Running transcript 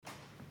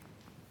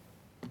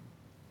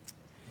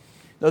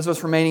Those of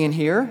us remaining in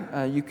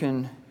here, you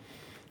can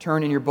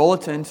turn in your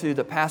bulletin to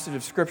the passage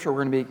of Scripture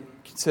we're going to be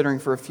considering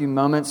for a few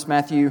moments.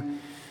 Matthew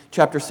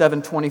chapter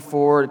 7,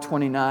 24 to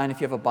 29. If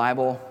you have a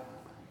Bible,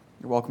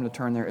 you're welcome to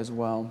turn there as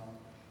well.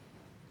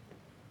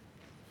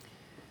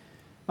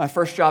 My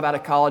first job out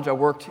of college, I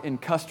worked in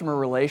customer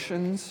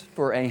relations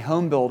for a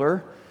home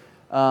builder.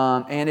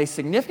 And a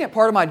significant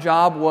part of my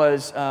job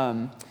was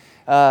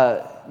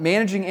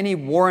managing any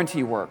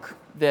warranty work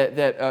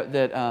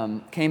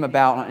that came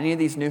about on any of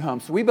these new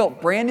homes. So we built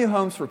brand new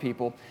homes for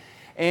people,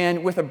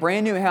 and with a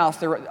brand new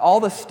house, all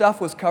the stuff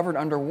was covered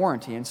under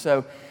warranty. And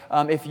so,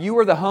 if you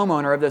were the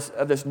homeowner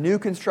of this new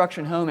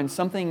construction home and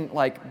something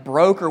like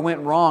broke or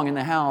went wrong in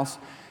the house,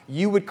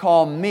 you would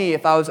call me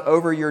if I was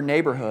over your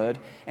neighborhood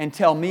and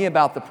tell me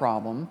about the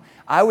problem.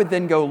 I would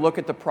then go look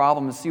at the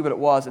problem and see what it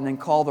was, and then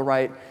call the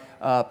right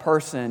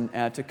person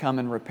to come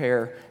and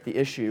repair the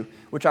issue,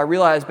 which I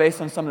realize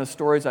based on some of the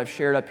stories I've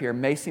shared up here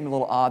may seem a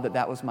little odd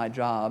that was my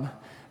job.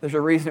 There's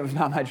a reason it was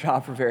not my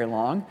job for very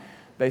long,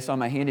 based on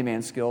my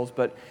handyman skills,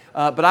 but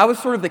I was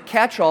sort of the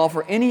catch-all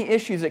for any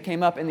issues that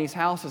came up in these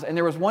houses. And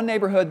there was one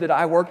neighborhood that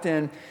I worked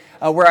in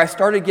where I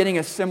started getting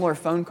a similar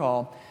phone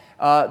call.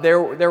 There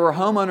were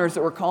homeowners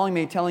that were calling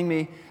me, telling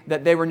me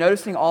that they were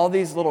noticing all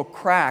these little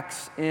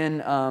cracks in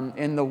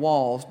the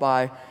walls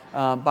by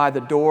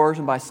the doors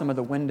and by some of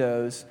the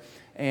windows,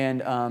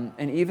 and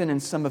even in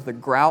some of the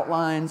grout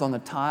lines on the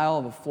tile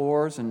of the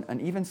floors,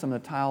 and even some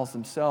of the tiles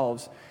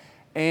themselves.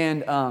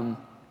 And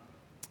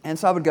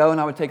so I would go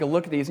and I would take a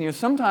look at these. And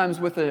sometimes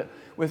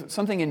with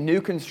something in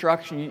new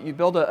construction, you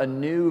build a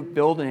new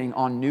building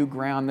on new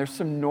ground. There's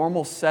some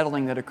normal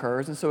settling that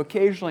occurs, and so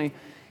occasionally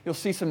you'll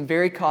see some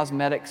very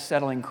cosmetic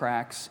settling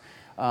cracks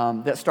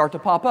that start to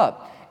pop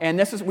up.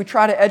 And we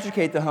try to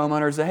educate the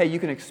homeowners that, hey, you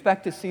can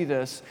expect to see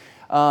this.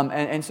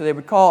 And so they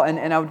would call,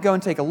 and I would go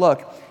and take a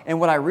look. And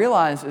what I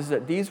realized is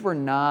that these were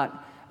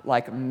not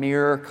like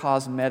mere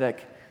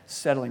cosmetic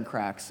settling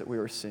cracks that we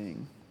were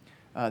seeing.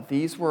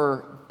 These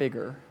were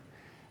bigger,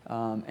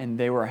 and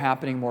they were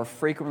happening more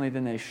frequently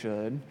than they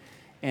should.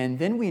 And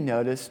then we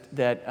noticed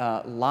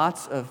that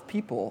lots of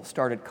people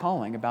started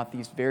calling about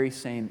these very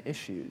same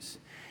issues.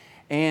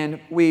 And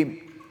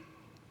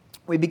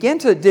we began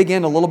to dig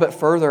in a little bit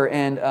further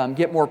and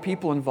get more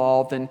people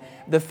involved. And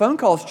the phone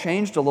calls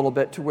changed a little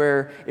bit to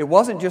where it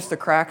wasn't just the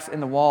cracks in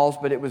the walls,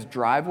 but it was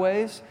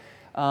driveways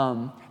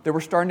that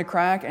were starting to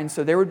crack. And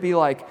so there would be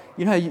like,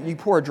 you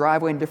pour a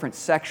driveway in different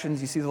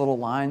sections. You see the little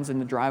lines in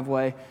the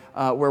driveway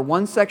where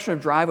one section of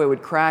driveway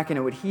would crack and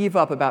it would heave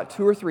up about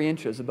 2 or 3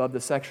 inches above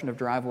the section of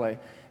driveway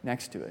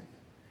next to it.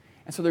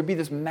 And so there'd be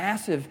this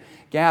massive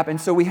gap. And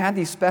so we had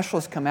these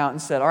specialists come out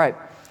and said, all right,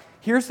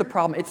 here's the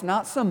problem. It's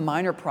not some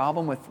minor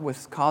problem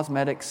with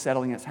cosmetic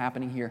settling that's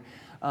happening here.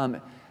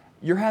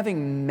 You're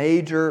having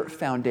major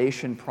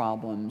foundation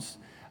problems,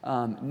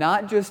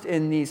 not just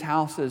in these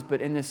houses,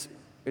 but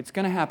it's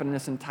going to happen in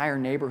this entire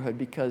neighborhood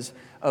because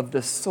of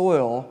the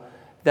soil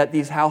that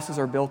these houses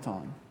are built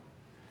on.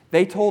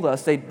 They told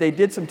us, they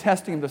did some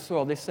testing of the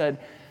soil. They said,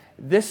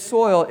 this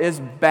soil is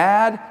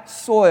bad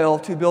soil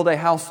to build a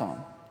house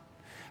on.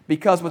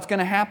 Because what's going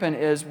to happen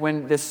is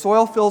when this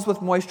soil fills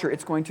with moisture,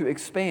 it's going to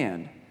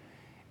expand.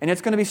 And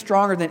it's going to be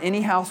stronger than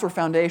any house or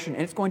foundation,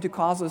 and it's going to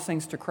cause those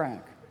things to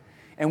crack.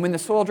 And when the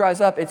soil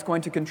dries up, it's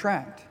going to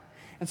contract.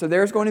 And so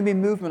there's going to be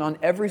movement on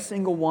every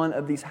single one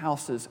of these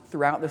houses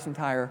throughout this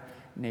entire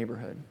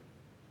neighborhood.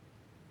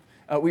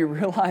 We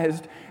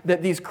realized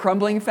that these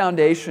crumbling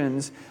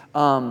foundations,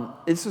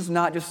 this was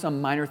not just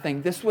some minor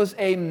thing. This was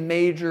a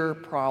major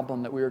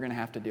problem that we were going to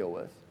have to deal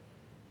with.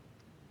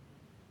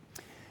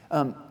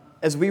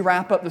 As we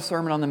wrap up the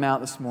Sermon on the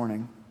Mount this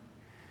morning,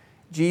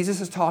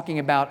 Jesus is talking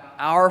about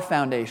our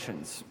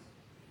foundations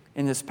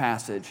in this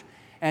passage.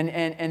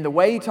 And the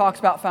way he talks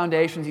about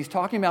foundations, he's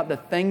talking about the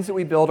things that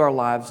we build our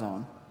lives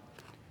on.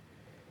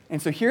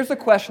 And so here's the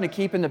question to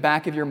keep in the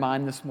back of your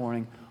mind this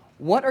morning.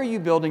 What are you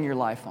building your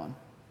life on?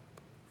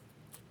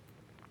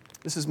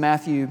 This is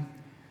Matthew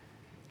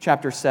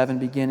chapter 7,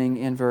 beginning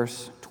in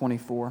verse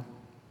 24.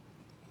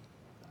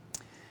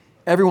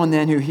 Everyone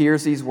then who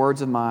hears these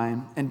words of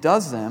mine and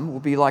does them will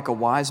be like a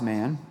wise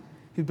man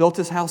who built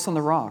his house on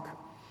the rock.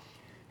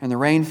 And the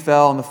rain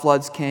fell, and the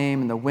floods came,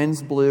 and the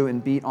winds blew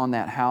and beat on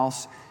that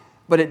house.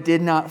 But it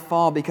did not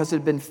fall, because it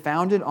had been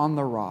founded on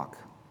the rock.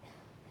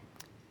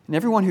 And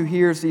everyone who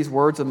hears these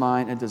words of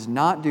mine and does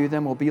not do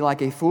them will be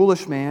like a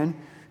foolish man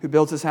who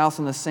builds his house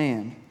on the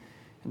sand.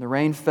 And the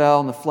rain fell,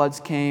 and the floods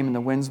came, and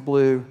the winds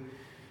blew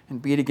and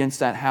beat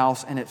against that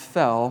house, and it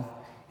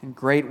fell, and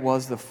great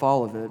was the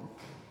fall of it.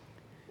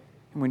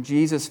 And when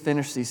Jesus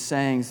finished these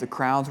sayings, the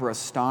crowds were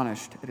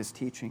astonished at his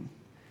teaching.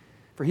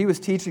 For he was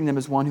teaching them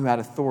as one who had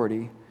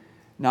authority,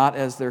 not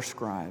as their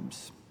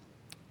scribes.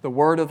 The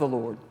word of the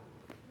Lord.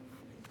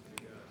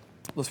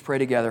 Let's pray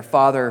together.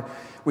 Father,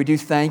 we do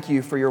thank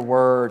you for your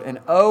word, and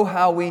oh,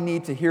 how we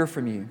need to hear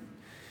from you.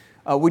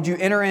 Would you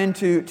enter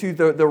into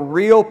the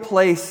real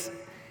place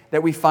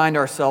that we find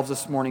ourselves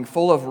this morning,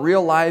 full of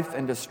real life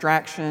and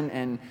distraction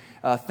and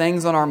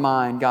things on our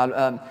mind.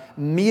 God,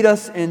 meet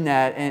us in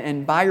that,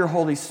 and by your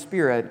Holy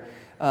Spirit,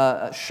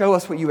 show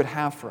us what you would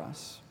have for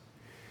us.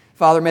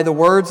 Father, may the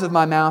words of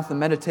my mouth, the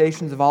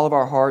meditations of all of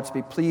our hearts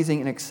be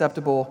pleasing and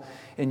acceptable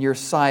in your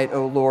sight,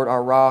 O Lord,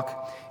 our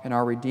rock and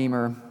our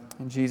Redeemer.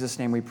 In Jesus'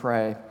 name we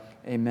pray.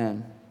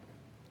 Amen.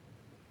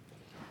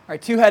 All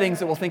right, two headings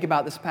that we'll think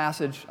about this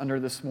passage under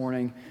this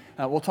morning.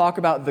 We'll talk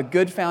about the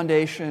good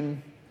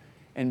foundation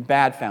and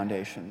bad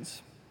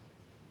foundations.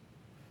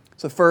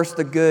 So first,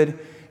 the good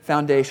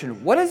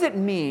foundation. What does it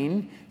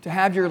mean to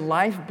have your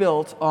life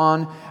built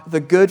on the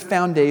good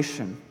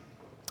foundation?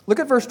 Look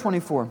at verse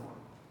 24.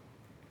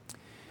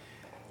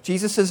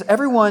 Jesus says,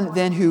 "Everyone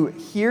then who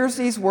hears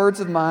these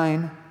words of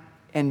mine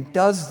and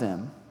does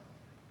them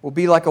will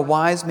be like a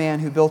wise man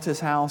who built his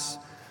house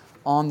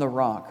on the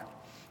rock."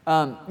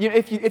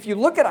 If you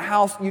look at a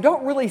house, you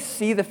don't really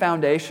see the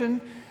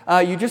foundation.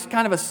 You just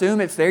kind of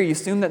assume it's there. You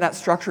assume that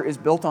structure is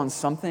built on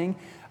something.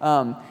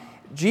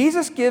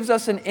 Jesus gives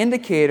us an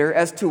indicator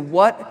as to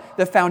what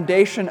the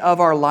foundation of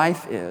our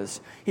life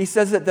is. He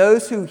says that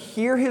those who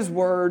hear His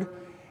word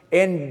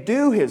and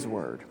do His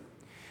word,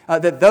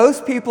 that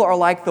those people are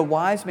like the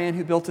wise man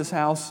who built his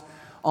house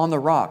on the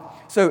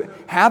rock. So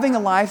having a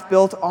life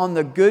built on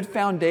the good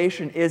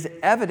foundation is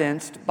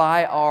evidenced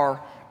by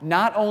our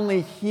not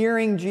only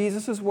hearing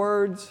Jesus'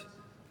 words,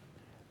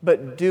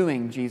 but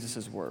doing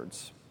Jesus'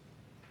 words.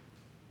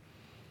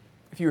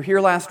 If you were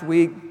here last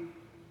week,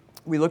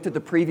 we looked at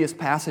the previous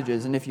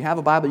passages, and if you have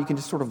a Bible, you can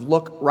just sort of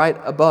look right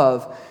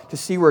above to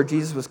see where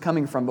Jesus was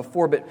coming from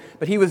before. But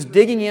he was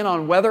digging in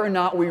on whether or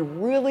not we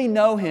really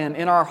know Him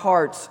in our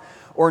hearts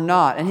or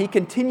not. And he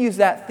continues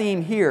that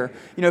theme here.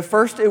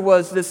 First it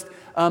was this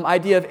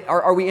idea of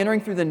are we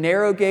entering through the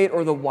narrow gate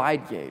or the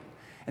wide gate?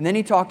 And then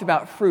he talked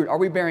about fruit. Are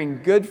we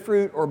bearing good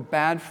fruit or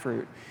bad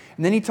fruit?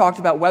 And then he talked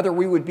about whether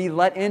we would be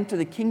let into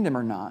the kingdom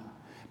or not,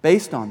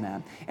 based on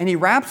that. And he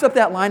wraps up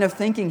that line of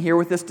thinking here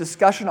with this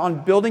discussion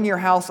on building your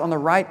house on the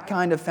right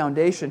kind of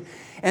foundation.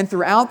 And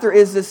throughout there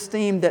is this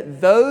theme that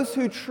those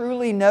who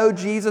truly know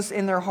Jesus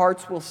in their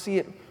hearts will see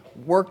it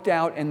worked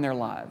out in their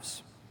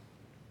lives.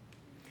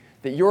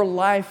 That your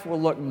life will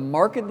look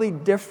markedly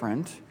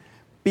different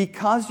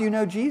because you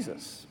know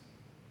Jesus.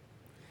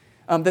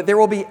 That there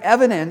will be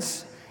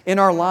evidence in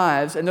our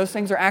lives, and those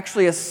things are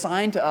actually a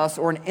sign to us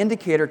or an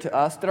indicator to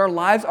us that our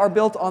lives are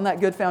built on that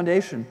good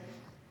foundation.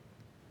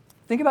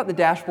 Think about the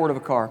dashboard of a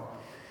car.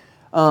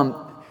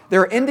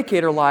 There are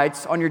indicator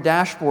lights on your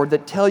dashboard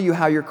that tell you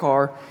how your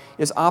car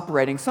is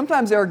operating.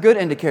 Sometimes there are good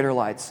indicator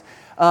lights.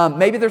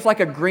 Maybe there's like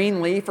a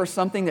green leaf or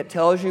something that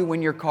tells you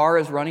when your car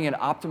is running at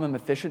optimum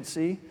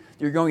efficiency.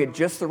 You're going at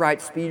just the right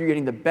speed. You're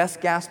getting the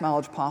best gas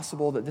mileage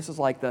possible. That this is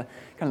like the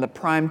kind of the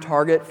prime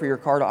target for your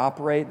car to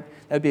operate.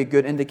 That'd be a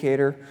good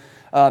indicator.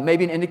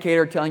 Maybe an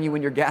indicator telling you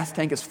when your gas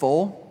tank is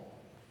full,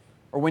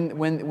 or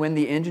when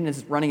the engine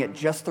is running at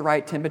just the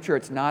right temperature.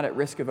 It's not at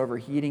risk of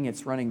overheating.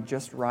 It's running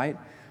just right.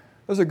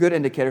 Those are good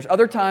indicators.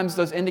 Other times,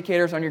 those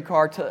indicators on your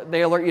car,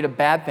 they alert you to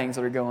bad things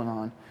that are going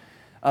on.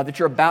 That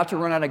you're about to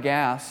run out of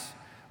gas,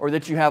 or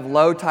that you have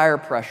low tire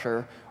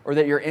pressure, or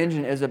that your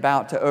engine is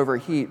about to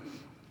overheat.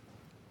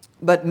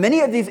 But many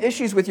of these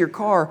issues with your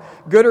car,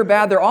 good or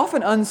bad, they're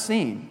often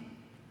unseen.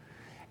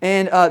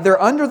 And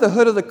they're under the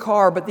hood of the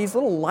car, but these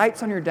little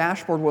lights on your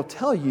dashboard will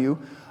tell you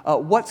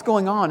what's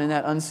going on in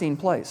that unseen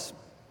place.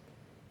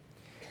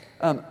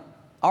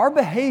 Our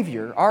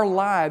behavior, our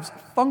lives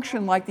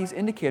function like these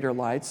indicator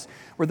lights,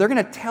 where they're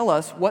going to tell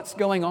us what's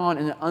going on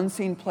in the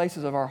unseen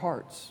places of our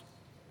hearts.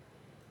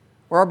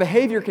 Where our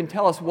behavior can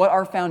tell us what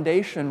our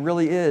foundation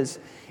really is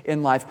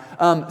in life.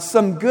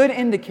 Some good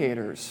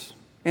indicators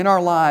in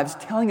our lives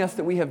telling us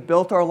that we have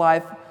built our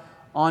life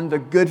on the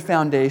good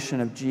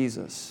foundation of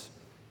Jesus.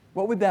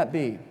 What would that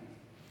be?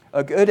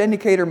 A good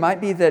indicator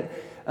might be that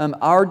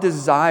our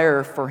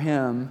desire for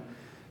Him,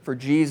 for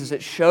Jesus,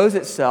 it shows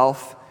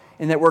itself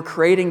in that we're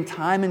creating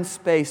time and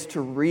space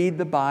to read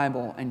the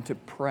Bible and to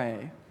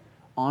pray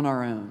on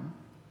our own.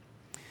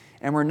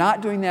 And we're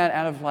not doing that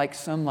out of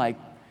some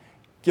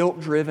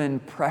guilt-driven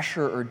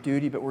pressure or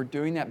duty, but we're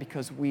doing that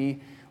because we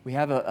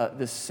have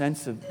this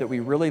sense of that we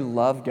really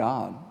love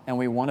God and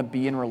we want to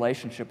be in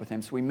relationship with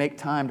Him. So we make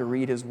time to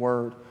read His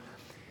Word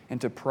and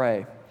to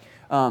pray.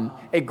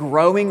 A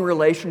growing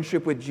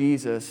relationship with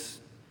Jesus,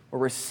 where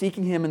we're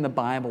seeking Him in the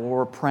Bible, where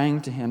we're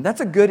praying to Him,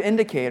 that's a good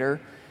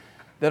indicator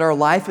that our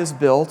life is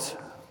built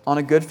on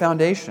a good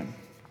foundation.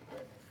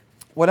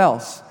 What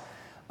else?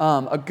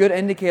 A good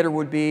indicator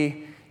would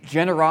be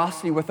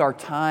generosity with our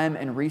time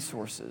and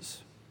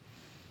resources.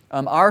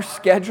 Our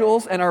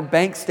schedules and our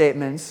bank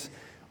statements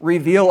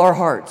reveal our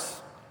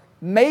hearts,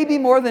 maybe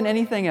more than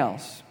anything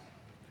else.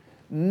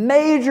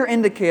 Major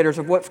indicators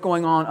of what's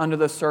going on under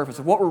the surface,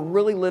 of what we're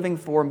really living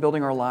for and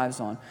building our lives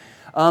on.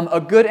 A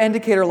good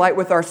indicator, like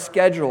with our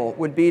schedule,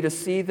 would be to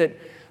see that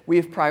we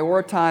have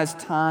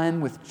prioritized time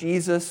with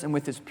Jesus and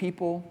with His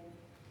people,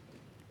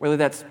 whether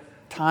that's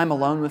time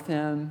alone with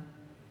Him,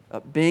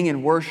 being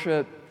in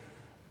worship,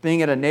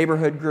 being at a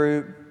neighborhood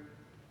group,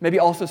 maybe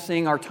also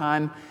seeing our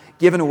time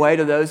given away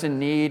to those in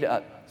need.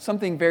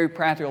 Something very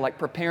practical like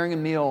preparing a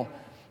meal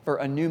for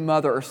a new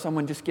mother or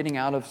someone just getting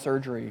out of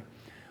surgery.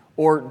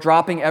 or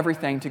dropping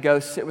everything to go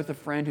sit with a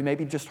friend who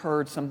maybe just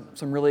heard some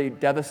really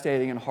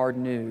devastating and hard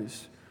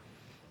news.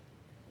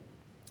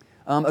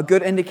 A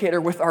good indicator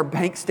with our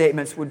bank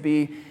statements would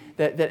be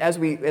that as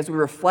we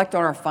reflect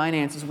on our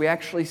finances, we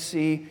actually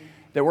see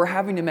that we're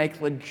having to make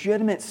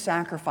legitimate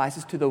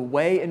sacrifices to the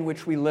way in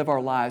which we live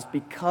our lives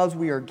because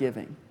we are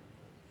giving.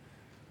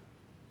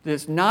 That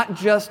it's not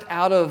just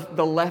out of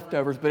the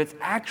leftovers, but it's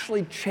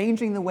actually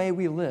changing the way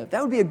we live.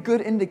 That would be a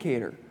good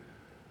indicator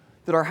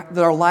that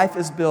our life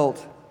is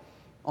built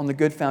on the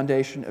good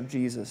foundation of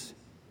Jesus.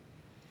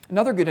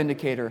 Another good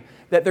indicator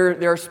that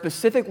there are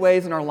specific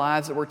ways in our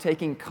lives that we're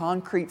taking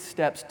concrete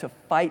steps to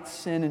fight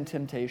sin and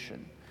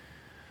temptation.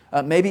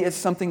 Maybe it's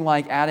something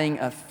like adding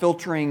a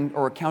filtering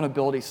or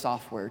accountability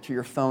software to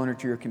your phone or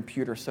to your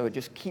computer so it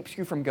just keeps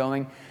you from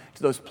going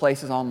to those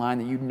places online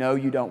that you know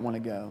you don't want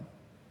to go.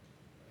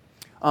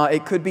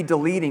 It could be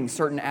deleting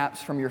certain apps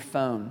from your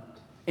phone.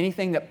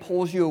 Anything that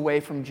pulls you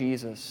away from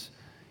Jesus,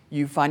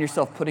 you find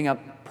yourself putting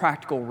up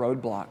practical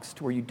roadblocks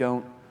to where you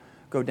don't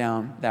go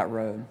down that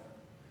road.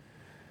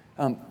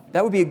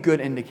 That would be a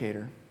good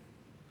indicator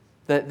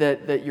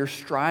that you're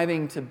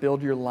striving to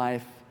build your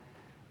life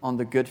on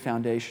the good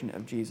foundation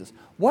of Jesus.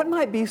 What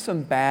might be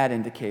some bad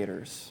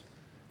indicators?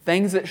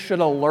 Things that should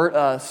alert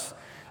us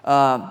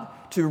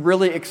to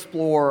really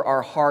explore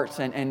our hearts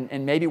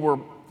and maybe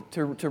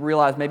to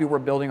realize maybe we're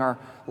building our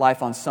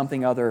life on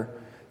something other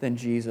than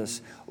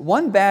Jesus.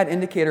 One bad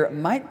indicator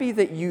might be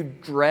that you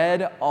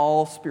dread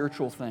all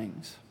spiritual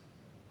things.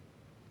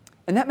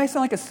 And that may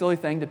sound like a silly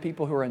thing to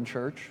people who are in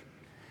church,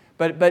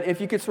 but if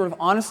you could sort of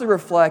honestly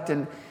reflect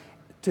and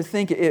to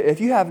think,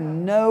 if you have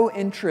no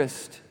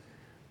interest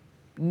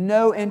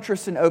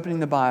in opening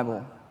the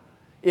Bible,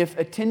 if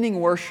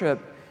attending worship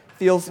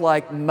feels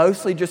like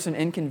mostly just an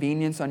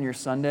inconvenience on your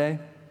Sunday,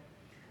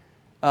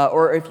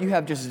 or if you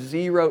have just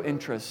zero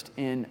interest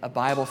in a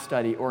Bible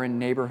study or in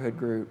neighborhood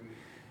group,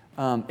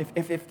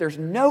 if there's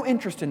no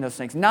interest in those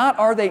things, not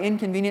are they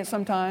inconvenient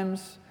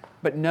sometimes,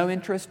 but no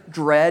interest,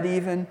 dread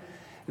even,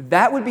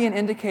 that would be an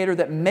indicator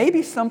that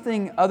maybe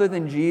something other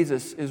than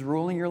Jesus is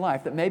ruling your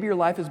life, that maybe your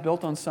life is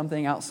built on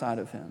something outside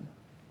of Him.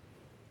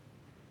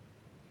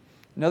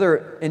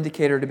 Another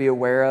indicator to be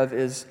aware of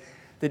is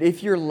that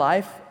if your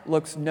life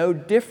looks no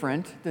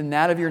different than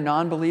that of your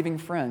non-believing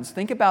friends,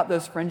 think about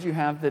those friends you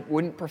have that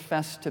wouldn't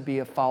profess to be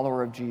a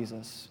follower of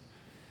Jesus,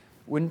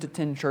 wouldn't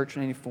attend church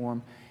in any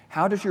form.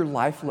 How does your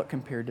life look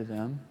compared to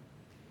them?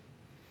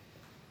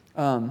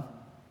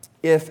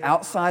 If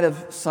outside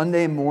of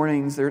Sunday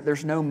mornings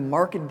there's no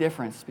marked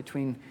difference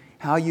between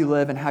how you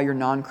live and how your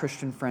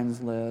non-Christian friends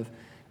live,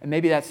 and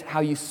maybe that's how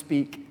you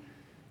speak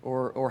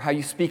or how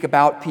you speak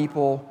about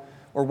people,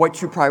 or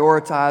what you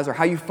prioritize, or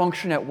how you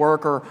function at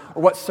work, or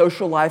what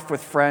social life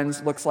with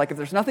friends looks like. If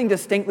there's nothing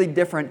distinctly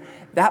different,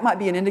 that might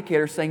be an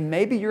indicator saying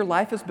maybe your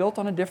life is built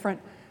on a different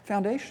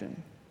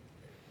foundation.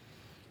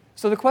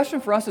 So the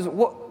question for us is,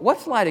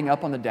 what's lighting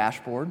up on the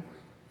dashboard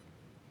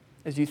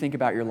as you think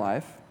about your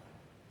life?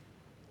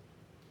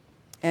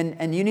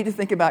 And you need to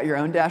think about your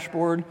own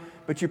dashboard,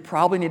 but you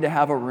probably need to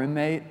have a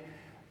roommate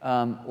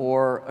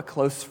or a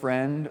close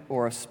friend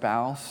or a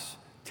spouse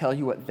tell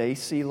you what they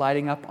see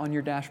lighting up on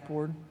your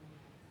dashboard.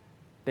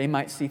 They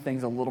might see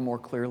things a little more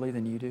clearly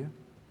than you do.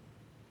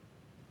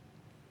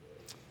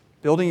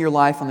 Building your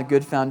life on the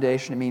good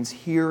foundation, it means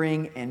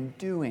hearing and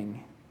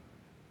doing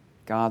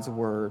God's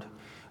Word.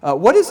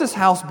 What is this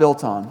house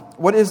built on?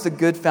 What is the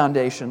good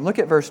foundation? Look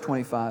at verse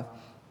 25.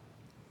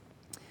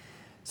 It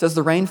says,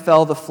 "The rain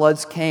fell, the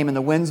floods came, and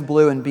the winds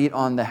blew and beat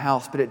on the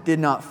house, but it did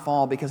not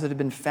fall because it had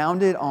been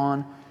founded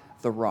on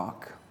the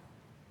rock."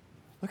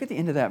 Look at the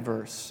end of that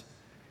verse.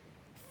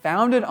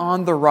 Founded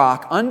on the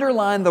rock.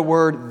 Underline the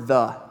word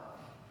 "the."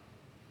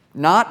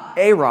 Not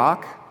a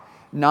rock,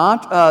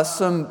 not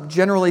some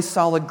generally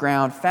solid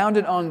ground,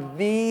 founded on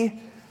the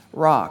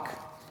rock.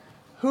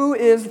 Who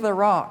is the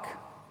rock?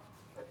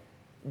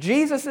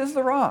 Jesus is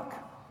the rock.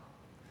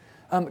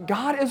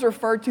 God is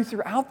referred to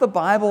throughout the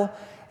Bible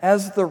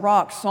as the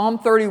rock. Psalm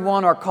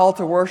 31, our call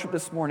to worship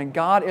this morning.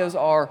 God is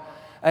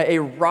a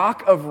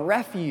rock of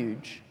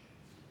refuge.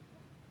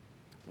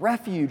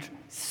 Refuge,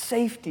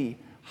 safety,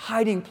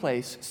 hiding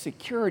place,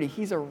 security.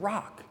 He's a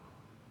rock.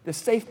 The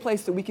safe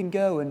place that we can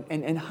go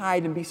and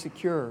hide and be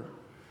secure.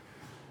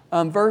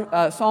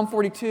 Psalm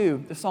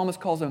 42, the psalmist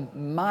calls him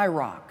my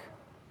rock.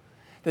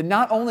 That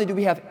not only do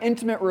we have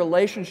intimate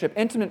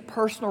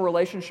personal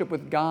relationship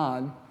with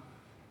God,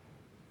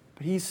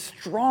 but He's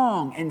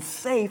strong and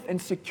safe and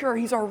secure.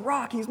 He's our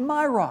rock. He's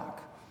my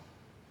rock.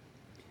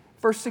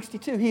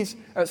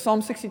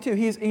 Psalm 62,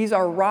 He's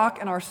our rock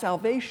and our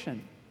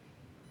salvation.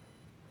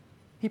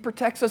 He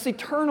protects us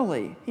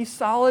eternally. He's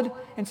solid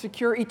and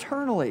secure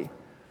eternally.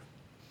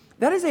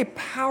 That is a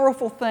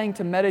powerful thing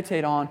to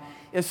meditate on,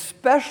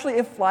 especially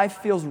if life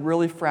feels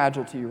really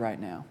fragile to you right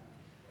now.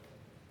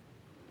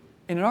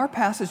 And in our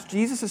passage,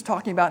 Jesus is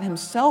talking about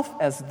Himself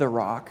as the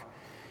rock,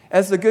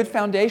 as the good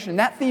foundation. And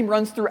that theme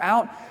runs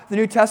throughout the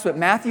New Testament.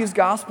 Matthew's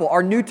Gospel,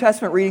 our New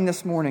Testament reading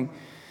this morning.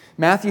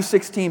 Matthew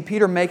 16,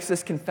 Peter makes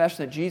this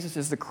confession that Jesus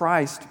is the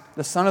Christ,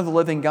 the Son of the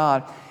living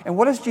God. And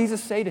what does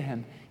Jesus say to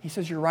him? He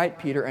says, "You're right,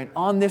 Peter, and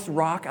on this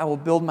rock I will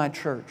build my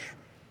church."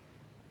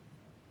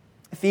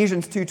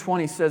 Ephesians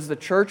 2:20 says the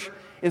church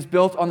is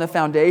built on the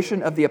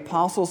foundation of the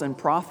apostles and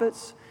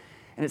prophets.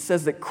 And it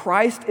says that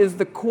Christ is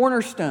the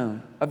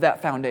cornerstone of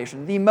that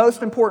foundation, the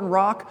most important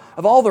rock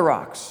of all the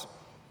rocks.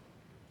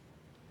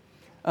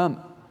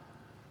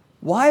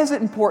 Why is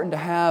it important to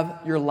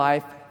have your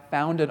life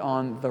founded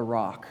on the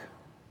rock?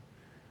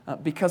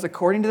 Because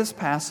according to this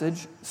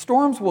passage,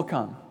 storms will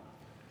come.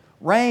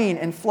 Rain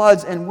and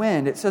floods and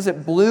wind. It says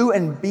it blew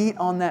and beat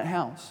on that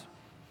house.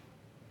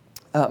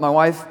 My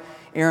wife,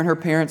 Erin, her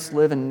parents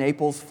live in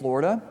Naples,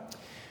 Florida.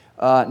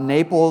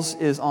 Naples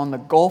is on the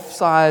Gulf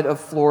side of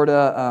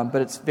Florida,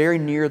 but it's very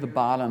near the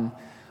bottom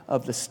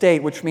of the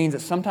state, which means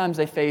that sometimes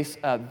they face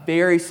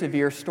very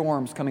severe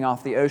storms coming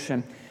off the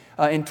ocean.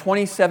 In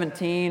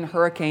 2017,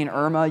 Hurricane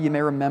Irma, you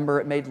may remember,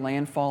 it made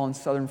landfall in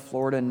southern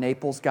Florida, and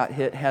Naples got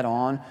hit head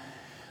on.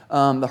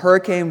 The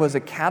hurricane was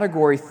a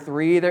Category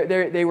 3.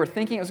 They were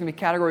thinking it was going to be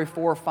Category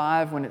 4 or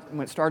 5 when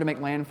it started to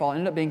make landfall. It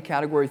ended up being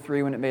Category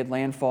 3 when it made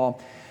landfall.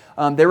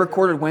 They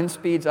recorded wind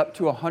speeds up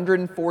to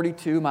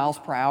 142 miles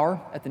per hour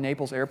at the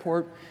Naples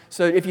airport.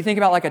 So if you think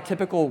about like a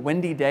typical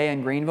windy day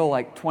in Greenville,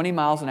 like 20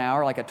 miles an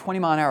hour, like a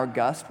 20-mile-an-hour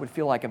gust would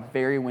feel like a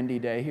very windy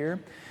day here.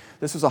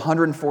 This was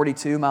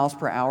 142 miles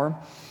per hour.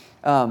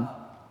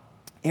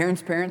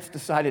 Aaron's parents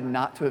decided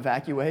not to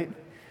evacuate.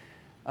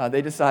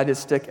 They decided to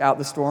stick out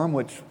the storm,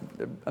 which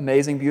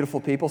amazing, beautiful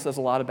people, says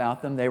a lot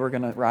about them. They were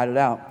going to ride it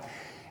out.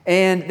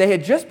 And they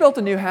had just built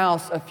a new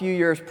house a few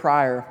years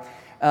prior.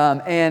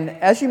 And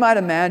as you might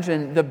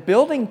imagine, the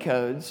building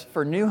codes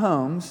for new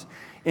homes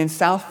in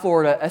South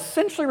Florida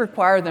essentially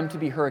require them to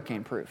be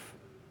hurricane-proof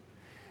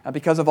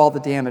because of all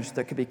the damage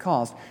that could be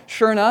caused.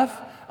 Sure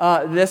enough,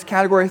 this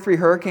Category 3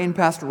 hurricane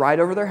passed right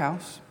over their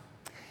house,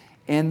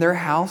 and their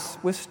house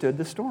withstood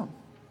the storm.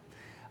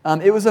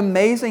 It was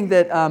amazing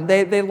that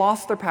they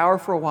lost their power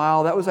for a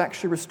while. That was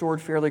actually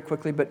restored fairly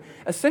quickly, but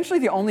essentially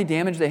the only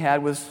damage they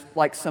had was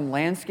like some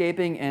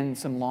landscaping and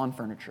some lawn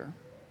furniture.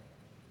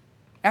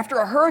 After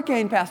a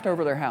hurricane passed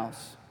over their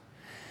house,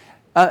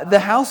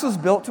 the house was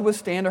built to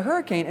withstand a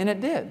hurricane, and it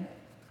did.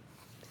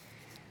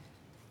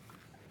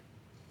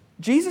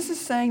 Jesus is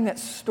saying that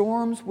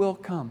storms will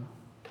come,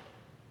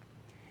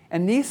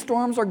 and these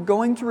storms are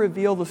going to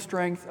reveal the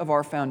strength of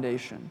our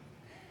foundation.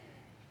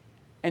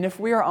 And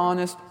if we are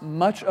honest,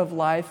 much of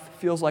life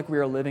feels like we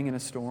are living in a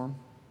storm.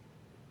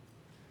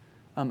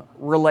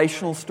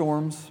 Relational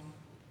storms,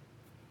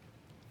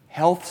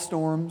 health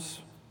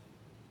storms,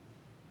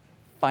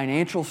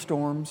 financial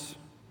storms,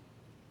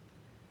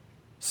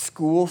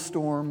 school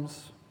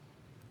storms,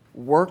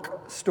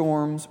 work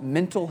storms,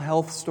 mental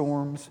health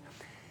storms.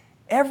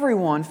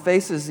 Everyone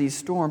faces these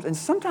storms, and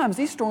sometimes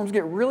these storms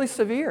get really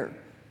severe.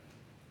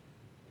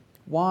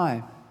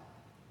 Why?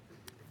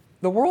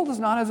 The world is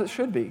not as it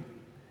should be.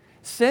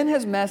 Sin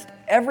has messed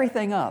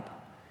everything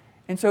up.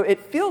 And so it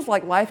feels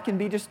like life can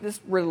be just this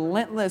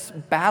relentless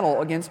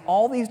battle against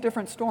all these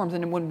different storms.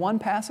 And when one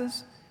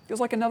passes, it feels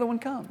like another one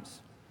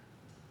comes.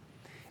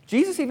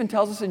 Jesus even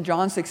tells us in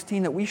John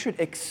 16 that we should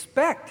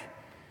expect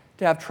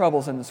to have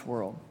troubles in this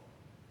world.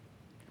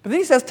 But then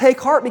he says,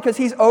 take heart because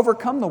he's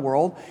overcome the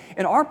world.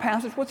 In our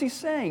passage, what's he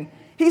saying?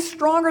 He's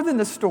stronger than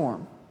the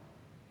storm.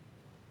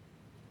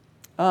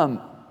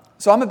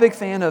 So I'm a big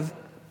fan of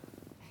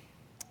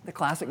the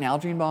classic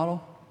Nalgene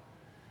bottle.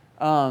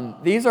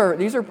 These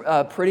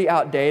are pretty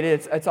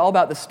outdated. It's all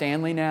about the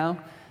Stanley now.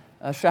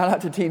 Shout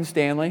out to Team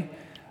Stanley.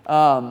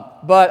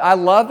 But I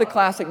love the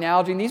classic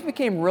Nalgene. These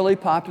became really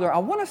popular, I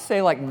want to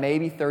say like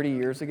maybe 30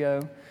 years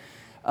ago.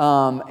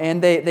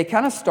 And they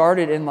kind of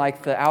started in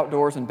like the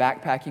outdoors and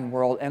backpacking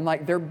world. And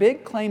like their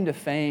big claim to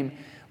fame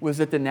was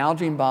that the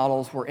Nalgene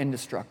bottles were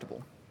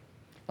indestructible.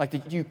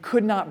 Like you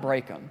could not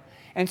break them.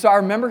 And so I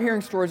remember hearing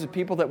stories of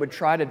people that would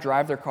try to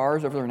drive their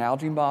cars over their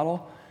Nalgene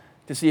bottle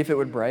to see if it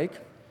would break.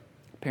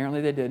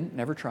 Apparently they didn't,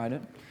 never tried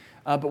it.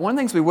 But one of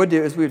the things we would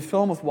do is we would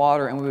fill them with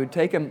water and we would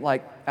take them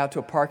like out to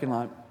a parking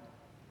lot.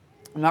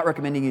 I'm not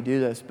recommending you do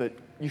this, but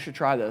you should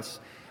try this.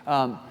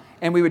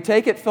 And we would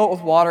take it, fill it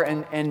with water,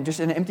 and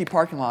just in an empty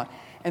parking lot,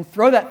 and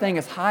throw that thing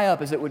as high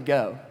up as it would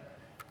go,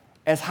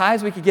 as high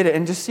as we could get it,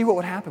 and just see what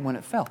would happen when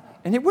it fell.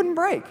 And it wouldn't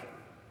break.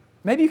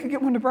 Maybe you could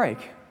get one to break.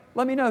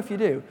 Let me know if you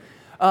do.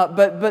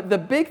 But the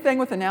big thing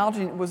with the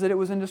Nalgene was that it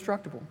was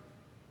indestructible.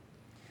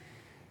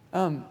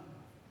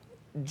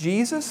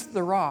 Jesus,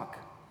 the rock,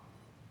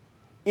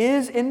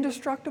 is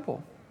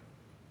indestructible.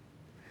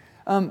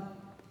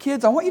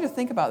 Kids, I want you to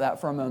think about that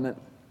for a moment.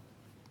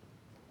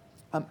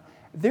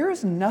 There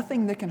is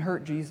nothing that can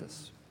hurt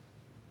Jesus.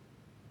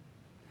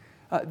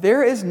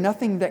 There is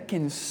nothing that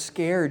can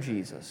scare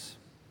Jesus.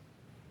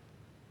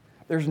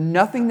 There's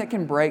nothing that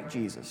can break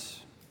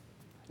Jesus.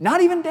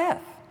 Not even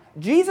death.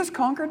 Jesus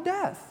conquered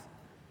death.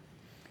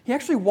 He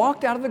actually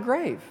walked out of the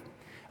grave.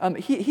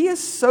 He is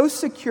so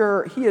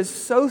secure. He is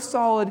so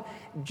solid.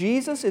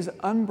 Jesus is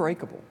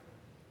unbreakable.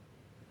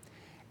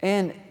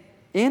 And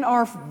in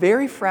our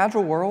very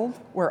fragile world,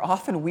 where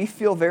often we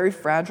feel very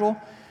fragile,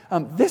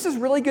 this is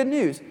really good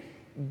news.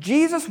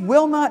 Jesus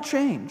will not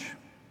change.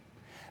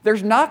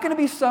 There's not going to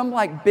be some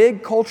like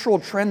big cultural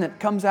trend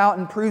that comes out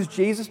and proves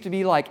Jesus to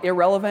be like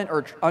irrelevant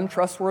or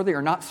untrustworthy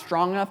or not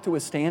strong enough to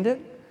withstand it.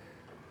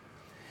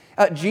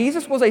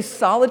 Jesus was a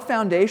solid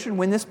foundation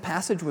when this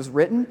passage was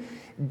written.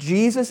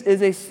 Jesus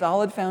is a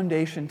solid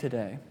foundation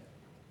today.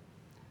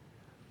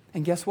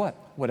 And guess what?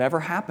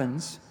 Whatever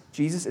happens,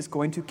 Jesus is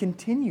going to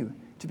continue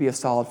to be a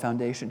solid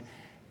foundation.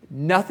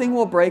 Nothing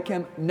will break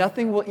him.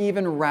 Nothing will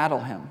even rattle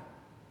him.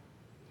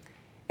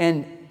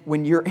 And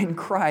when you're in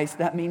Christ,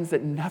 that means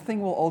that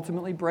nothing will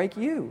ultimately break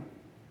you.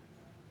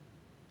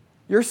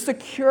 You're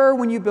secure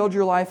when you build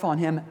your life on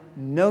Him,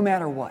 no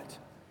matter what.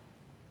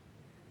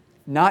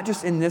 Not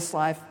just in this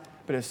life,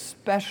 but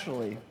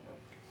especially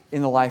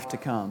in the life to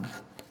come.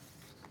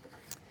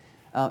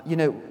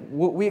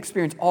 We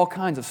experience all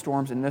kinds of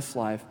storms in this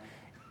life,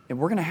 and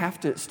we're going to have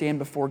to stand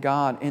before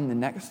God in the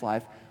next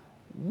life.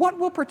 What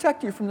will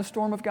protect you from the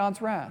storm of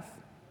God's wrath?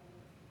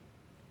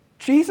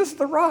 Jesus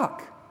the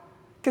rock.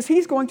 Because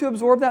He's going to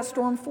absorb that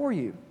storm for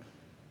you.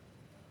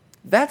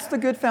 That's the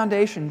good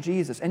foundation,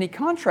 Jesus. And He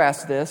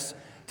contrasts this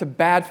to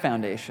bad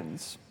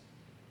foundations.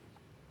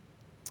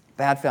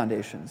 Bad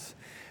foundations.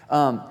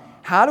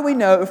 How do we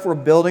know if we're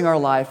building our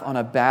life on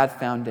a bad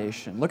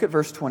foundation? Look at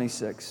verse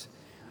 26.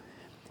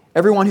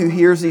 Everyone who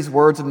hears these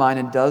words of mine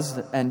and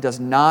does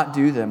not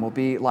do them will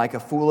be like a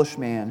foolish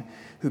man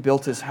who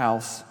built his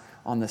house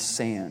on the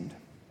sand.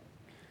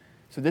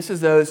 So this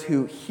is those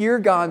who hear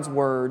God's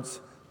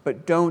words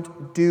but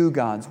don't do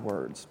God's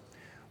words.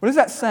 What is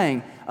that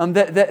saying?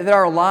 That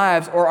our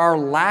lives or our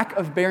lack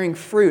of bearing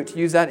fruit, to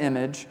use that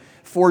image,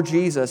 for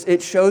Jesus,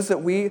 it shows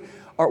that we're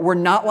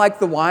not like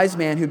the wise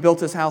man who built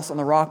his house on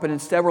the rock, but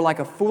instead we're like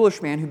a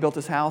foolish man who built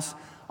his house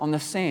on the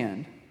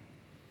sand.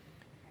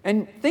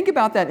 And think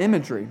about that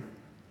imagery,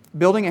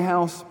 building a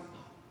house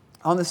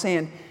on the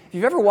sand. If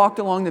you've ever walked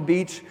along the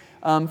beach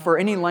for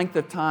any length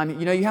of time,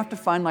 you have to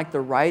find like the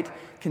right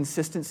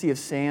consistency of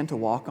sand to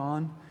walk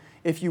on.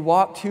 If you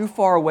walk too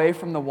far away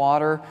from the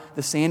water,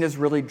 the sand is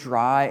really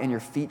dry and your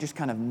feet just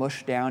kind of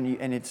mush down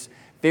and it's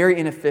very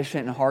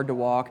inefficient and hard to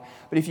walk.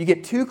 But if you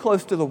get too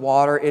close to the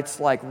water, it's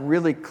like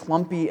really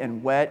clumpy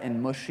and wet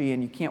and mushy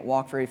and you can't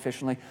walk very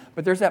efficiently.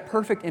 But there's that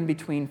perfect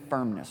in-between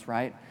firmness,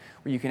 right?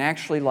 Where you can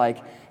actually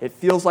it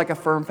feels like a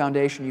firm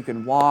foundation. You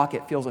can walk,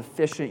 it feels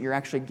efficient, you're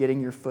actually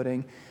getting your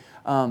footing.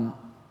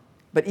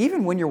 But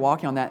even when you're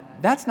walking on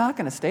that, that's not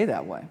going to stay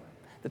that way.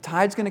 The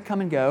tide's going to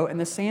come and go and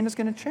the sand is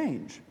going to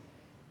change.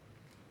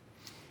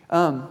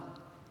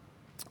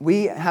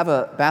 We have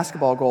a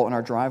basketball goal in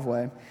our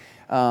driveway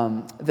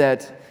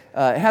that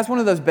it has one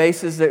of those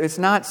bases that it's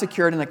not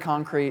secured in the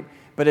concrete,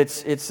 but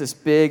it's this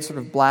big sort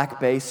of black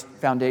base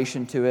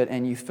foundation to it,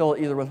 and you fill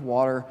it either with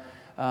water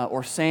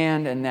or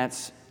sand, and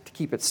that's to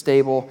keep it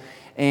stable.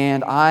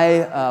 And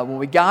when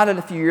we got it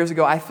a few years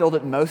ago, I filled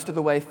it most of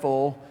the way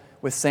full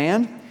with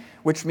sand,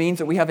 which means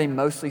that we have a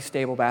mostly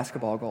stable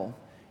basketball goal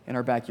in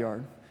our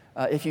backyard.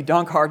 If you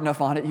dunk hard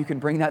enough on it, you can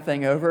bring that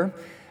thing over.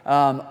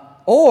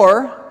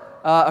 Or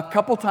a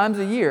couple times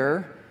a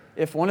year,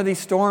 if one of these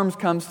storms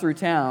comes through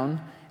town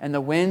and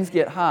the winds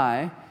get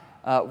high,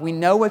 we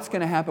know what's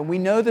going to happen. We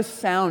know the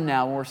sound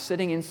now when we're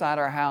sitting inside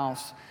our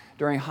house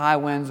during high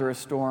winds or a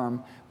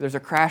storm. There's a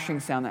crashing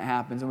sound that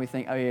happens, and we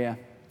think, oh yeah,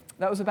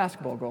 that was a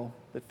basketball goal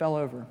that fell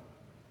over.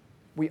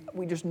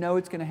 We just know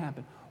it's going to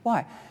happen.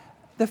 Why?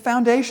 The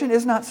foundation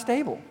is not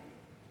stable.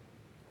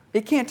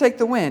 It can't take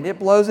the wind. It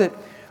blows it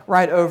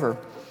right over.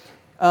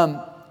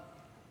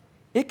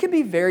 It can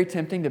be very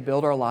tempting to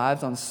build our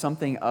lives on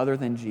something other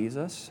than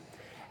Jesus.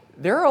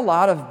 There are a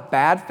lot of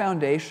bad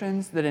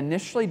foundations that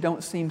initially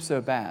don't seem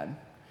so bad,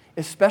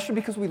 especially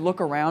because we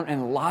look around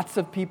and lots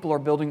of people are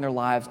building their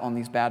lives on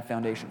these bad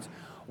foundations.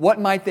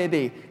 What might they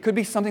be? Could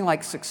be something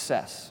like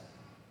success,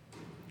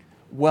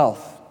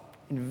 wealth,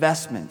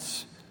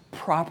 investments,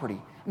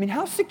 property. I mean,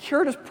 how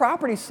secure does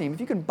property seem? If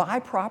you can buy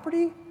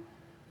property,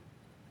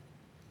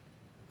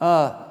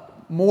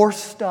 more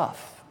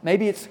stuff.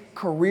 Maybe it's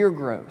career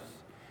growth.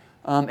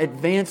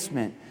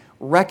 Advancement,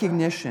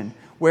 recognition,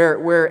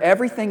 where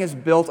everything is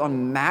built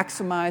on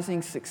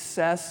maximizing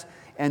success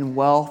and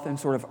wealth and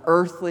sort of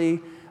earthly,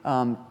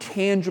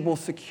 tangible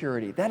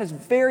security. That is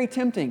very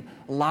tempting.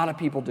 A lot of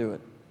people do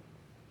it.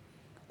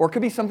 Or it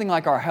could be something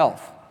like our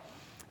health,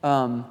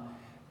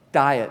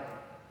 diet,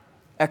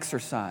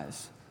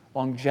 exercise,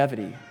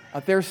 longevity.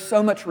 There's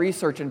so much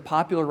research and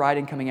popular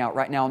writing coming out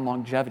right now on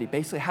longevity,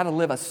 basically how to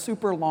live a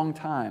super long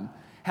time,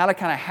 how to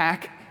kind of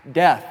hack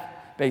death,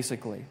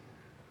 basically.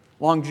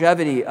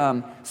 Longevity,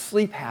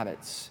 sleep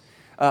habits,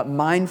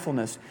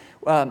 mindfulness.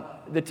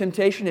 The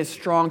temptation is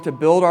strong to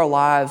build our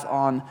lives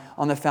on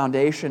the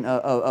foundation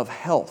of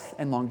health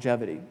and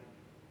longevity.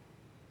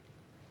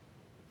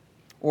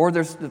 Or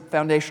there's the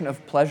foundation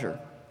of pleasure,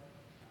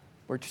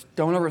 where just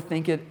don't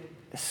overthink it,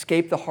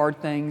 escape the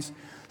hard things,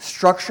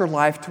 structure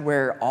life to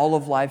where all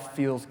of life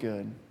feels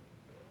good.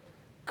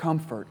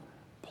 Comfort,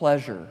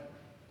 pleasure,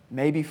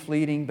 maybe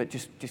fleeting, but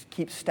just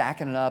keep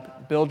stacking it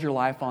up, build your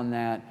life on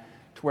that,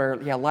 to where,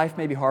 life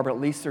may be hard, but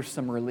at least there's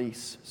some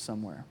release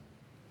somewhere.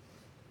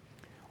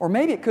 Or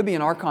maybe it could be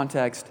in our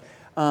context,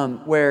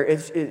 where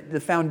the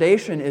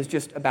foundation is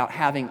just about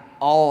having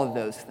all of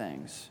those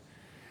things,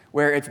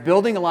 where it's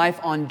building a life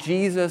on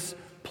Jesus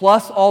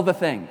plus all the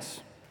things.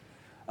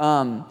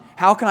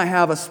 How can I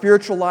have a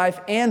spiritual life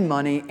and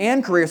money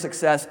and career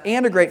success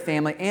and a great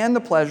family and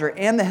the pleasure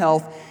and the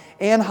health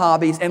and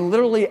hobbies and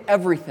literally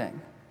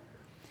everything?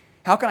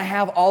 How can I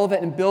have all of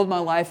it and build my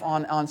life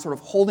on sort of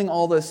holding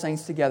all those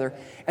things together?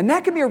 And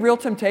that can be a real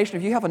temptation.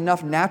 If you have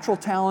enough natural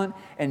talent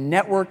and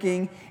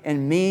networking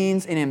and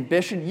means and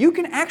ambition, you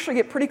can actually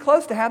get pretty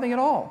close to having it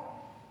all.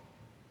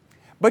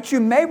 But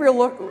you may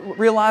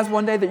realize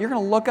one day that you're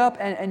going to look up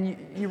and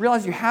you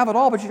realize you have it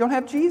all, but you don't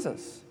have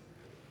Jesus.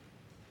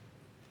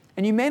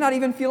 And you may not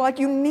even feel like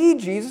you need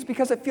Jesus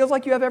because it feels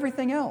like you have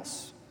everything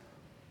else.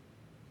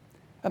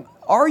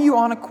 Are you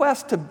on a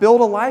quest to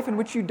build a life in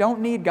which you don't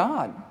need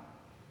God?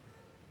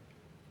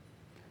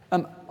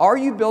 Are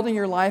you building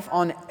your life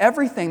on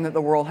everything that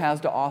the world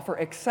has to offer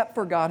except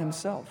for God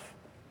Himself?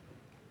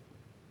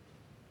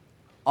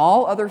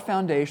 All other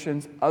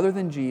foundations other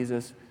than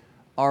Jesus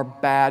are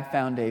bad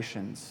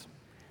foundations.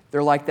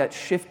 They're like that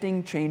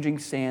shifting, changing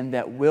sand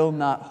that will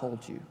not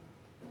hold you.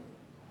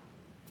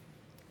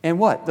 And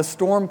what? The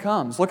storm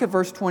comes. Look at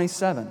verse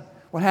 27.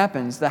 What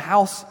happens? The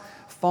house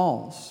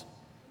falls.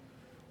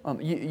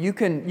 You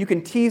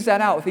can tease that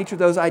out with each of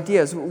those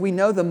ideas. We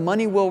know the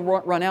money will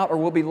run out or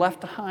will be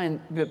left behind.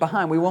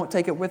 We won't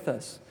take it with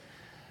us.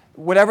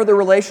 Whatever the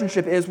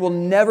relationship is will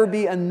never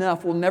be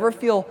enough. We'll never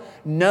feel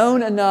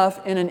known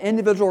enough in an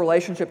individual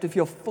relationship to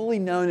feel fully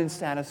known and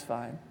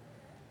satisfied.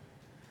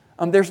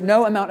 There's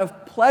no amount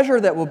of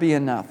pleasure that will be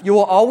enough. You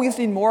will always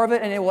need more of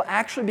it, and it will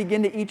actually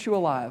begin to eat you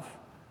alive.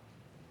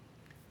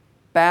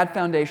 Bad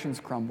foundations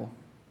crumble.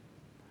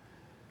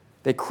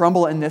 They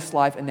crumble in this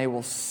life, and they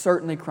will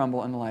certainly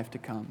crumble in the life to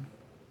come.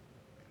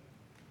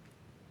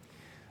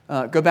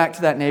 Go back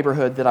to that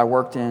neighborhood that I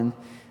worked in,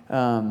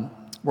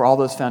 where all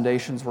those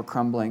foundations were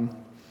crumbling.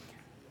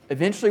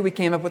 Eventually, we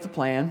came up with a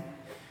plan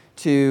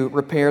to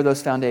repair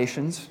those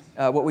foundations.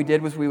 What we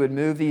did was we would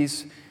move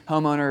these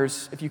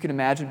homeowners, if you can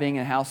imagine being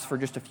in a house for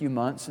just a few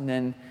months, and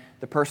then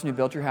the person who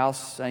built your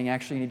house saying,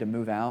 actually, you need to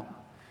move out.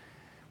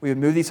 We would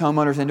move these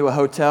homeowners into a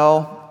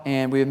hotel,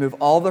 and we would move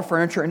all their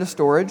furniture into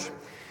storage.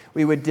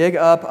 We would dig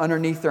up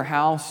underneath their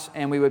house,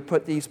 and we would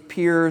put these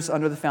piers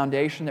under the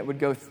foundation that would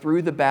go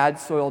through the bad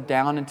soil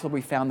down until we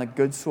found the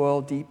good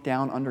soil deep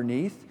down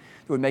underneath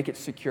that would make it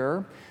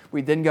secure.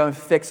 We'd then go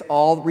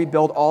and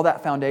rebuild all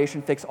that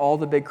foundation, fix all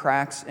the big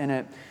cracks in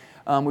it.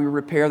 We would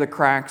repair the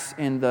cracks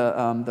in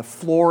the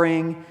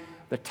flooring,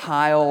 the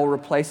tile,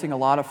 replacing a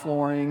lot of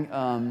flooring,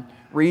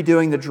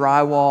 redoing the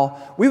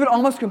drywall. We would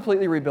almost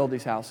completely rebuild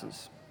these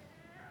houses.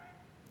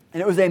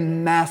 And it was a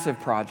massive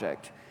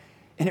project.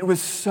 And it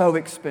was so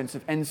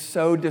expensive and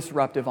so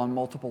disruptive on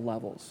multiple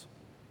levels.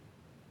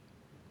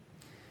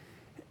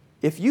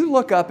 If you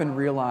look up and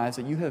realize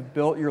that you have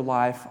built your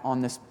life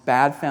on this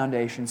bad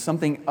foundation,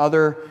 something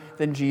other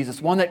than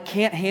Jesus, one that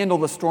can't handle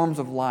the storms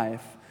of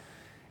life,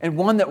 and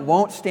one that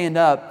won't stand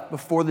up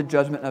before the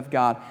judgment of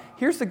God,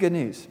 here's the good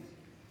news.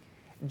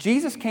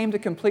 Jesus came to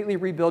completely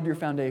rebuild your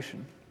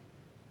foundation.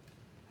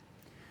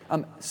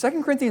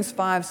 2 Corinthians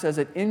 5 says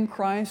that in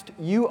Christ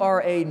you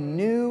are a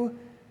new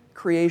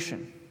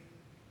creation.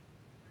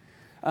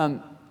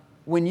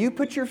 When you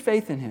put your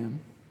faith in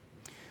Him,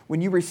 when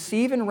you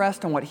receive and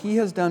rest on what He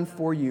has done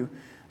for you,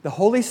 the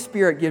Holy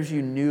Spirit gives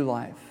you new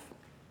life.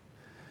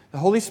 The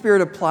Holy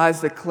Spirit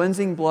applies the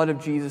cleansing blood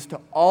of Jesus to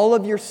all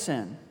of your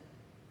sin.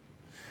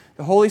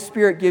 The Holy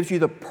Spirit gives you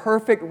the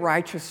perfect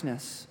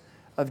righteousness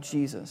of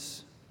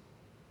Jesus.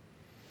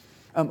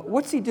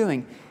 What's He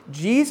doing?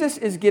 Jesus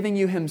is giving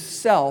you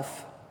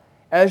Himself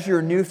as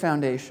your new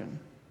foundation.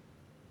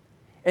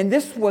 And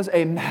this was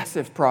a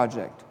massive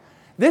project.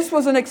 This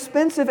was an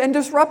expensive and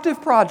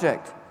disruptive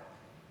project.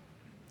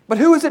 But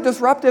who is it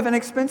disruptive and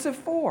expensive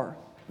for?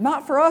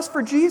 Not for us,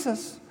 for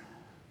Jesus.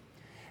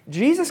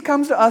 Jesus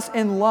comes to us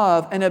in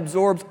love and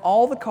absorbs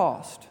all the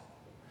cost,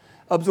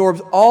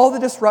 absorbs all the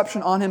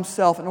disruption on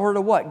Himself in order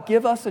to what?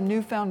 Give us a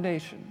new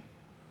foundation.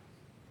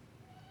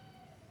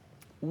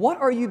 What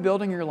are you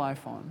building your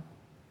life on?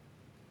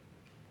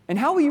 And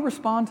how will you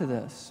respond to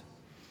this?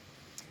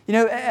 You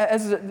know,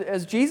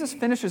 as Jesus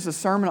finishes the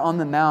Sermon on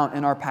the Mount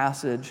in our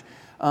passage,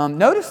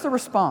 notice the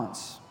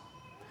response.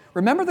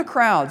 Remember the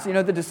crowds. You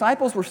know, the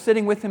disciples were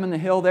sitting with Him in the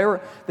hill.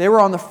 They were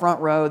on the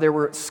front row. There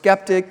were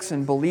skeptics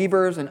and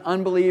believers and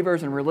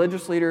unbelievers and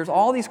religious leaders.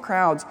 All these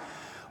crowds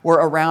were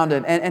around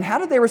Him. And how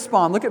did they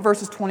respond? Look at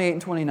verses 28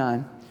 and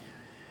 29.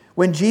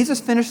 When Jesus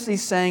finished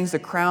these sayings, the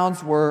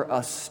crowds were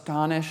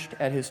astonished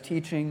at His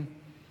teaching,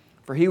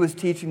 for He was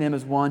teaching them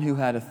as one who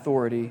had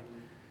authority,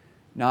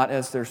 not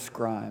as their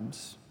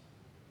scribes.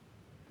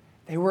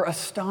 They were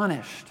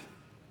astonished.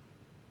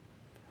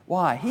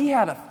 Why? He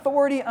had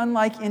authority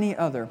unlike any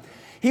other.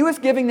 He was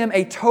giving them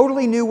a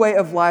totally new way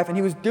of life, and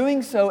He was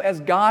doing so as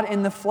God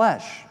in the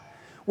flesh,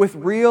 with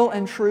real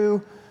and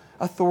true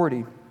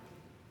authority.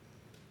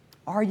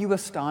 Are you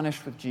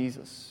astonished with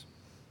Jesus?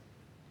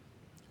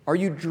 Are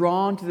you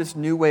drawn to this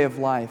new way of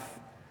life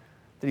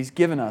that He's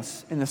given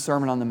us in the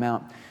Sermon on the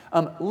Mount?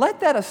 Let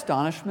that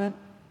astonishment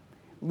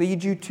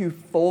lead you to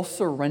full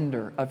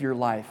surrender of your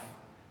life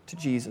to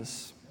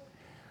Jesus.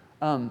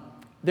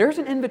 There's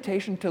an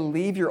invitation to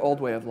leave your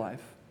old way of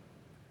life,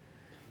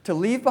 to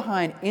leave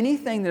behind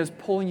anything that is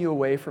pulling you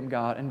away from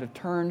God and to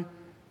turn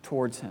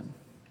towards Him.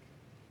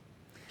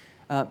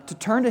 To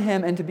turn to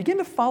Him and to begin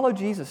to follow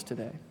Jesus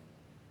today.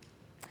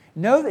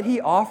 Know that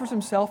He offers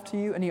Himself to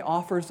you and He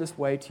offers this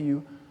way to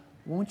you.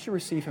 Won't you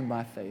receive Him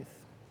by faith?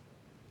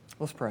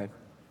 Let's pray.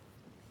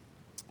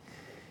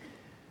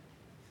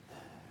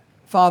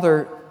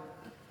 Father,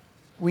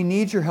 we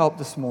need your help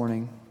this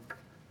morning,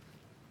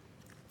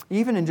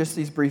 even in just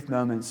these brief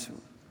moments,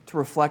 to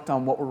reflect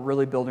on what we're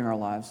really building our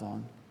lives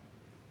on.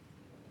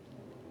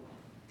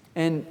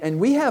 And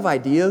we have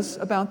ideas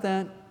about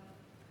that.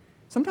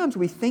 Sometimes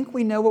we think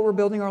we know what we're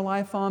building our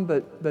life on,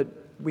 but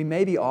we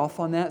may be off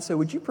on that. So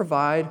would you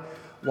provide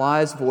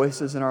wise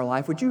voices in our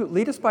life? Would you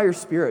lead us by your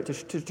Spirit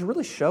to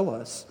really show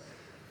us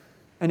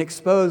and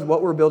expose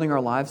what we're building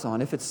our lives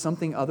on, if it's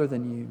something other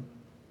than you?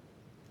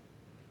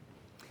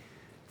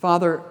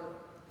 Father,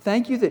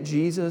 thank you that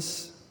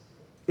Jesus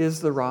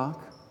is the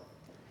rock,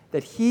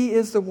 that He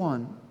is the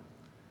one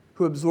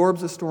who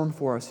absorbs the storm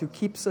for us, who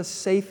keeps us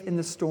safe in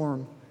the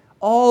storm,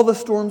 all the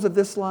storms of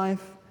this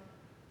life,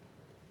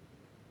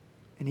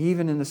 and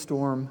even in the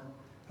storm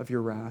of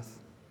your wrath.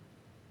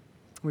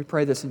 We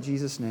pray this in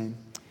Jesus' name.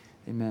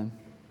 Amen.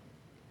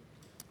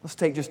 Let's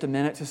take just a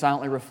minute to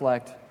silently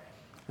reflect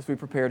as we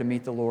prepare to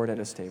meet the Lord at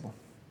His table.